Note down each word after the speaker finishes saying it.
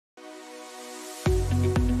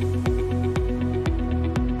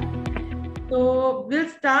we'll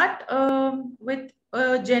start with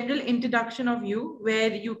a general introduction of you,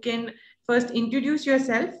 where you can first introduce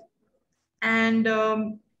yourself and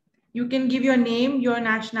you can give your name, your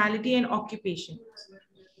nationality, and occupation.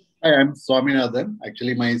 Hi, I'm Swaminathan.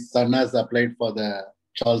 Actually, my son has applied for the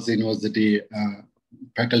Charles University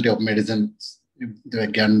Faculty of Medicine, the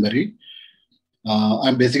Gyanberry.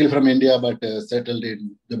 I'm basically from India, but settled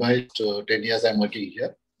in Dubai. So 10 years I'm working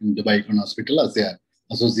here in Dubai Icon Hospital as an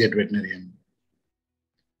associate veterinarian.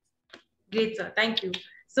 Great, sir. Thank you.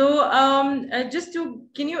 So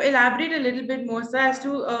can you elaborate a little bit more, sir, as to,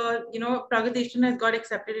 Pragatheswaran has got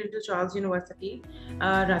accepted into Charles University,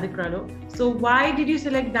 Hradec Kralove. So why did you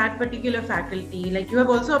select that particular faculty? Like, you have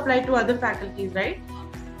also applied to other faculties, right?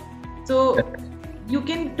 So you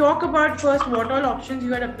can talk about first what all options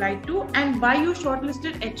you had applied to and why you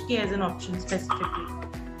shortlisted HK as an option specifically.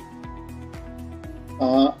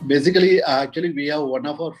 Basically, actually, we have one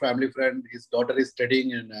of our family friend. His daughter is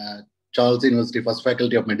studying in Charles University, First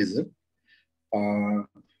Faculty of Medicine. We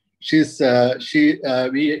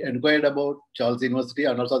inquired about Charles University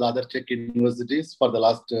and also the other Czech universities for the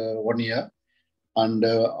last 1 year. And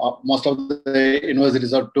most of the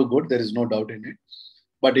universities are too good. There is no doubt in it.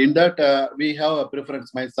 But in that, we have a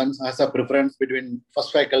preference. My son has a preference between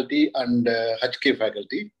First Faculty and HK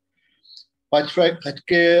faculty.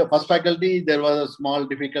 First faculty, there was a small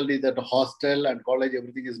difficulty that hostel and college,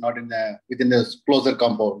 everything is not within the closer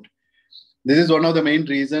compound. This is one of the main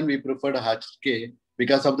reasons we preferred HK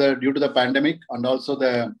because of due to the pandemic and also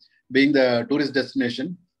being the tourist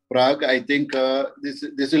destination. Prague, I think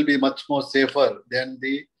this will be much more safer than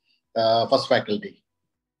the First Faculty.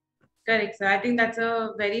 Correct, sir. I think that's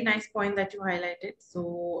a very nice point that you highlighted.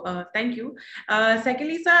 So thank you.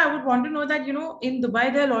 Secondly, sir, I would want to know that, in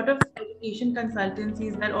Dubai, there are a lot of education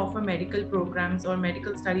consultancies that offer medical programs or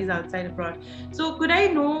medical studies outside abroad. So could I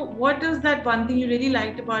know what is that one thing you really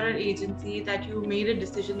liked about our agency that you made a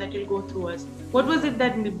decision that you'll go through us? What was it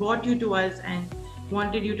that brought you to us and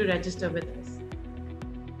wanted you to register with us?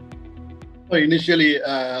 So initially,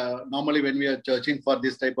 normally when we are searching for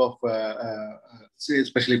this type of,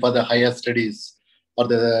 especially for the higher studies or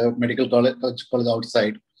the medical college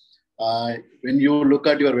outside, when you look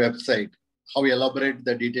at your website, how elaborate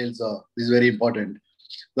the details are, this is very important.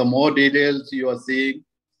 The more details you are seeing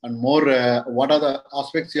and more what are the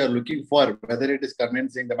aspects you are looking for, whether it is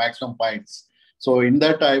convincing the maximum points. So in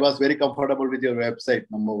that, I was very comfortable with your website,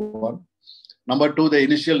 number one. Number two, the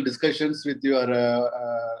initial discussions with your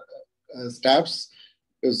staffs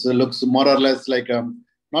looks more or less like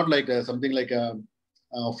not like something like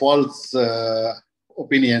false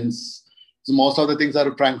opinions. So most of the things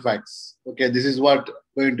are frank facts. Okay, this is what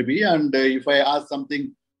going to be, and if I ask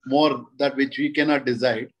something more that which we cannot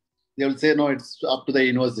decide, they will say no, it's up to the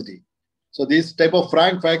university. So this type of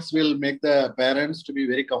frank facts will make the parents to be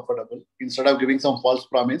very comfortable instead of giving some false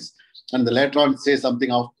promise and later on say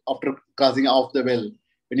something after crossing off the well.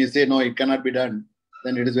 When you say no, it cannot be done,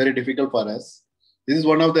 then it is very difficult for us. This is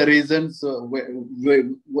one of the reasons, where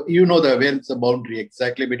it's the boundary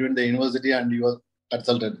exactly between the university and your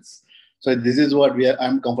consultants. So this is what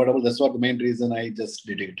I'm comfortable. That's what the main reason I just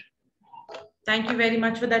did it. Thank you very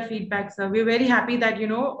much for that feedback, sir. We're very happy that,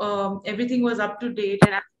 everything was up to date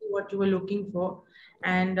and actually what you were looking for.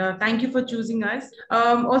 And thank you for choosing us.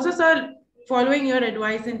 Also, sir, following your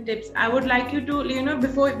advice and tips, I would like you to,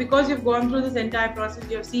 because you've gone through this entire process,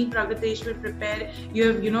 you have seen Pragatheswaran prepare, you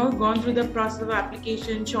have, gone through the process of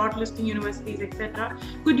application, shortlisting universities, etc.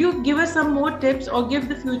 Could you give us some more tips or give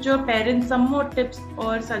the future parents some more tips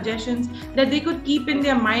or suggestions that they could keep in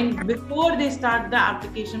their mind before they start the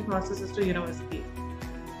application processes to universities?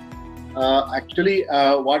 Actually,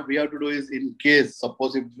 what we have to do is, in case,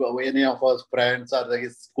 suppose if any of our friends or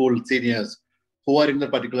his school seniors who are in the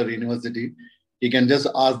particular university, you can just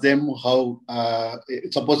ask them how,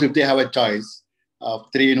 suppose if they have a choice of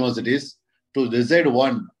 3 universities, to decide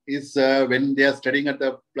one is when they are studying at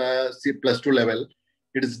the +2 level,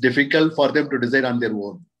 it is difficult for them to decide on their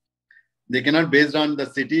own. They cannot, based on the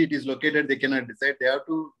city it is located, they cannot decide. They have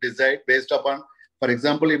to decide based upon, for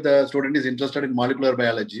example, if the student is interested in molecular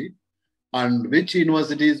biology, and which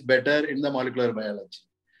university is better in the molecular biology.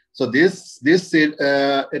 So this research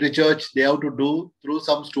they have to do through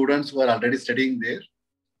some students who are already studying there.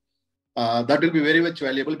 That will be very much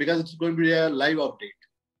valuable because it's going to be a live update.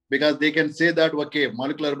 Because they can say that, okay,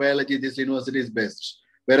 molecular biology, this university is best.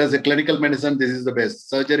 Whereas a clinical medicine, this is the best.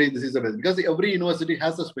 Surgery, this is the best. Because every university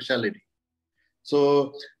has a specialty.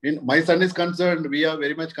 So my son is concerned, we are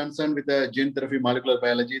very much concerned with the gene therapy molecular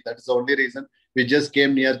biology. That is the only reason we just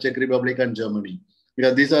came near Czech Republic and Germany.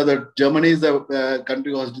 Because Germany is the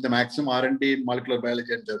country who has the maximum R&D in molecular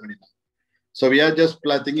biology in Germany now. So we are just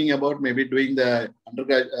thinking about maybe doing the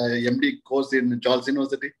undergrad MD course in Charles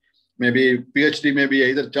University, maybe PhD, maybe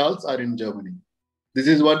either Charles or in Germany. This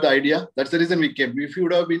is what the idea. That's the reason we came. If you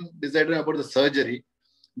would have been decided about the surgery,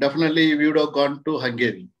 definitely we would have gone to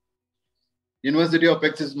Hungary. University of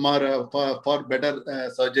Pex is more for better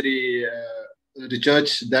surgery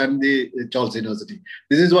research than the Charles University.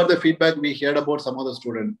 This is what the feedback we heard about some of the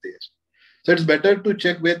students there. So it's better to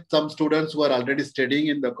check with some students who are already studying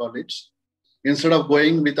in the college instead of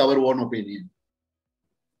going with our own opinion.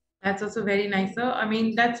 That's also very nice, sir. I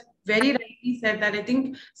mean, that's very rightly said that I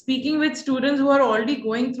think speaking with students who are already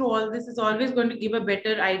going through all this is always going to give a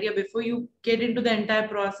better idea before you get into the entire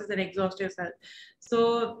process and exhaust yourself.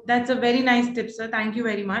 So that's a very nice tip, sir. Thank you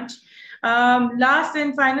very much. Last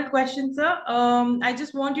and final question, sir. I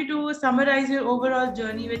just want you to summarize your overall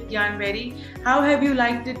journey with Gyanberry. How have you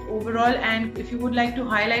liked it overall? And if you would like to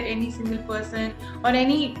highlight any single person or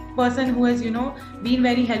any person who has, been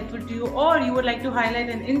very helpful to you, or you would like to highlight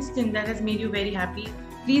an instant that has made you very happy,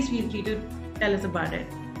 please feel free to tell us about it.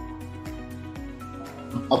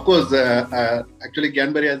 Of course, actually,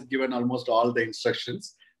 Gyanberry has given almost all the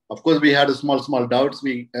instructions. Of course, we had small doubts.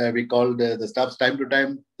 We called the staffs time to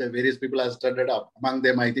time. The various people have started up. Among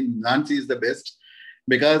them, I think Nancy is the best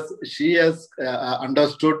because she has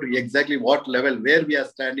understood exactly what level, where we are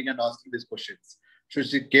standing and asking these questions. So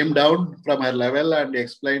she came down from her level and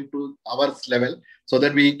explained to our level so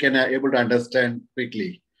that we can able to understand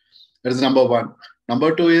quickly. That is number one.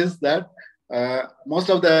 Number two is that most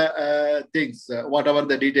of the things, whatever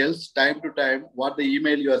the details, time to time, what the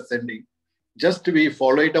email you are sending, just we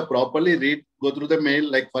follow it up properly, go through the mail.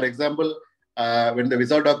 Like, for example, when the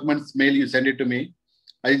visa documents mail, you send it to me.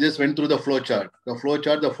 I just went through the flow chart. The flow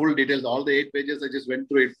chart, the full details, all the 8 pages, I just went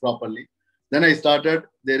through it properly. Then I started,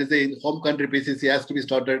 there is a home country PCC has to be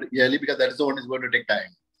started early because that is the one is going to take time.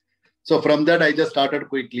 So from that, I just started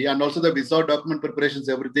quickly. And also the visa document preparations,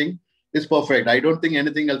 everything is perfect. I don't think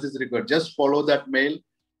anything else is required. Just follow that mail.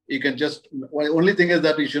 You can just, only thing is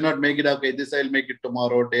that you should not make it, okay, this I'll make it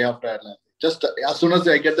tomorrow, day after. Just as soon as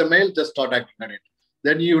I get the mail, just start acting on it.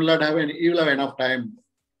 Then you will not have you will have enough time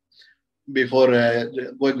before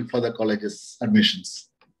going for the college's admissions.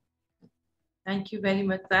 Thank you very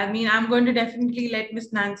much. I mean, I'm going to definitely let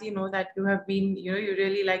Miss Nancy know that you have been, you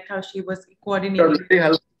really liked how she was coordinating.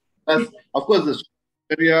 Of course, the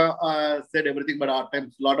area said everything, but at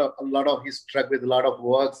times a lot of he's struck with a lot of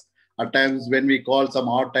works. At times when we call some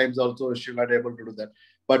odd times also, she not able to do that.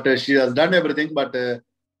 But she has done everything. But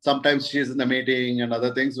sometimes she is in the meeting and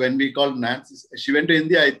other things. When we called Nancy, she went to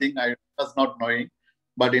India. I think I was not knowing.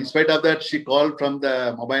 But in spite of that, she called from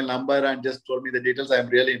the mobile number and just told me the details. I am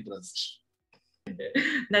really interested.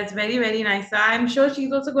 That's very, very nice. I'm sure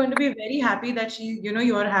she's also going to be very happy that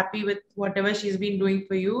you're happy with whatever she's been doing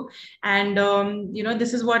for you. And,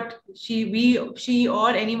 this is what she or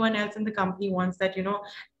anyone else in the company wants, that,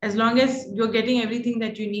 as long as you're getting everything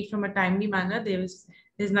that you need from a timely manner, there's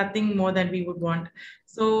nothing more that we would want.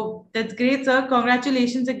 So that's great, sir.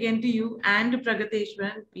 Congratulations again to you and to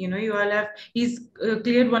Pragatheswaran. You all he's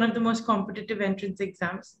cleared one of the most competitive entrance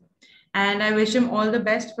exams. And I wish him all the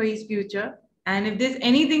best for his future. And if there's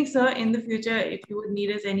anything, sir, in the future, if you would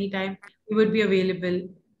need us anytime, we would be available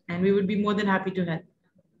and we would be more than happy to help.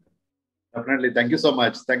 Definitely. Thank you so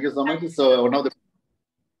much. Thank you so much. So one of the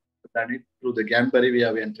through the Gyanberry, we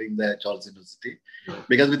are entering the Charles University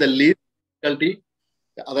because with the least difficulty,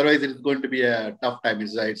 otherwise it's going to be a tough time.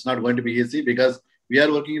 It's not going to be easy because we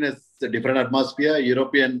are working in a different atmosphere.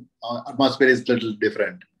 European atmosphere is a little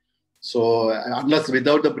different. So unless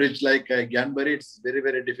without the bridge like Gyanberry, it's very,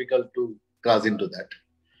 very difficult to cross into that.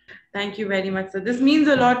 Thank you very much, sir. This means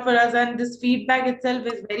a lot for us, and this feedback itself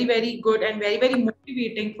is very, very good and very, very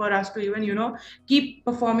motivating for us to even, keep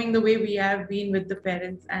performing the way we have been with the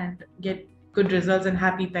parents and get good results and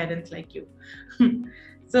happy parents like you.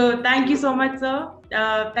 So thank you so much, sir.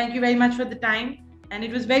 Thank you very much for the time, and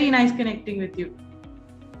it was very nice connecting with you.